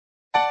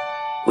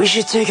We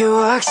should take a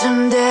walk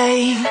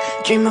someday,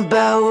 dream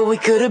about what we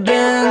could have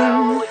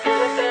been.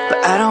 But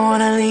I don't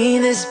wanna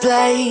leave this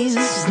place,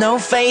 there's no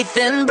faith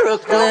in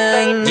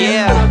Brooklyn.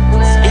 Yeah.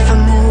 If I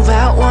move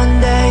out one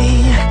day,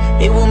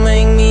 it will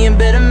make me a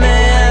better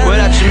man.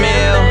 What up,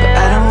 Jamil? But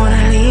I don't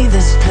wanna leave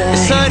this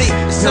place, It's Hoodie,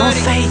 there's no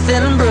faith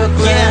in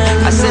Brooklyn.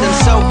 Yeah, I said I'm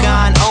so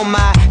gone, oh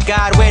my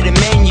God, where the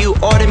menu?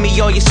 Order me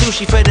all your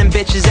sushi for them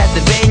bitches at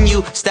the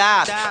venue.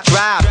 Stop,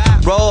 drop,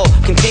 roll,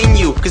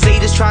 continue, cause they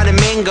just trying to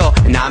mingle,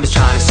 and I'm just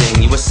trying to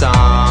sing you a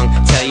song.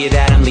 Tell you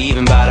that I'm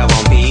leaving, but I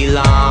won't be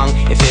long.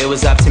 If it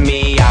was up to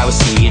me, I would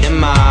see you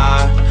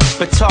tomorrow.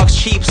 But talk's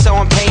cheap, so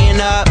I'm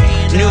paying up.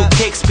 New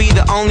kicks be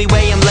the only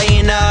way I'm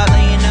laying up.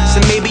 So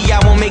maybe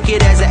I won't make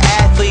it as an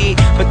athlete,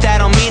 but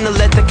that don't mean to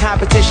let the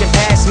competition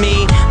pass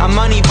me. I'm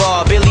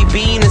Moneyball, Billy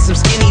Bean and some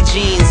skinny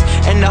jeans,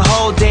 and the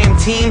whole damn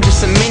team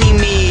just some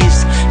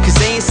mini-me's. Cause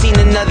they ain't seen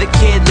another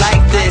kid like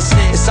this.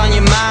 It's on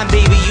your mind,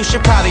 baby, you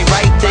should probably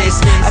write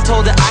this. I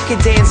told her I could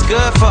dance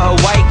good for a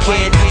white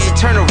kid, so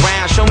turn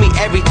around, show me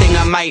everything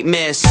I might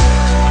miss.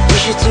 We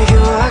should take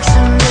a walk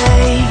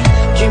someday,